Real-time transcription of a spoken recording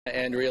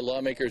Andrea,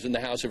 lawmakers in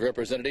the House of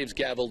Representatives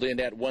gavelled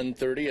in at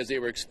 1:30 as they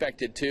were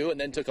expected to, and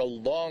then took a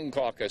long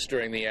caucus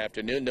during the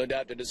afternoon, no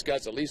doubt to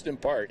discuss, at least in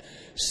part,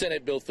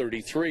 Senate Bill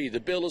 33. The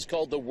bill is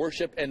called the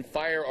Worship and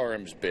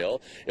Firearms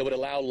Bill. It would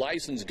allow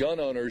licensed gun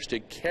owners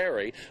to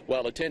carry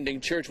while attending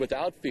church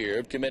without fear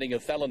of committing a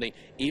felony,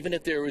 even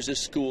if there is a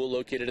school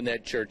located in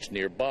that church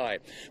nearby.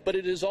 But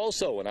it is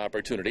also an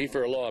opportunity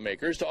for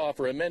lawmakers to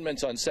offer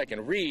amendments on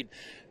second read,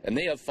 and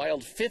they have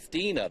filed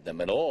 15 of them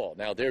in all.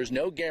 Now, there's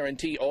no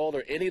guarantee all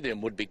or any of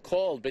them would be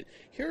called, but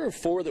here are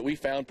 4 that we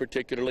found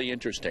particularly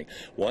interesting.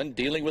 One,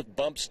 dealing with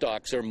bump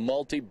stocks or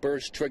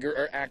multi-burst trigger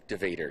or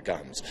activator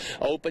guns,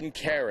 open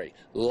carry,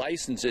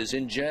 licenses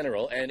in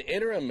general, and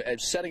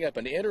setting up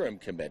an interim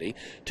committee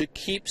to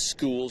keep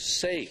schools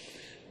safe.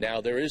 Now,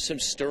 there is some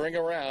stirring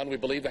around. We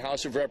believe the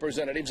House of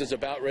Representatives is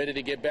about ready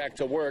to get back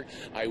to work.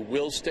 I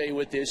will stay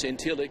with this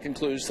until it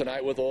concludes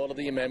tonight with all of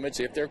the amendments,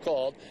 if they're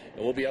called,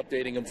 and we'll be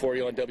updating them for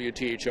you on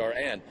WTHR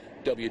and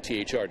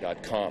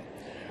WTHR.com.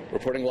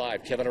 Reporting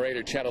live, Kevin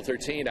Rader, Channel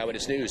 13,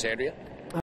 Eyewitness News. Andrea?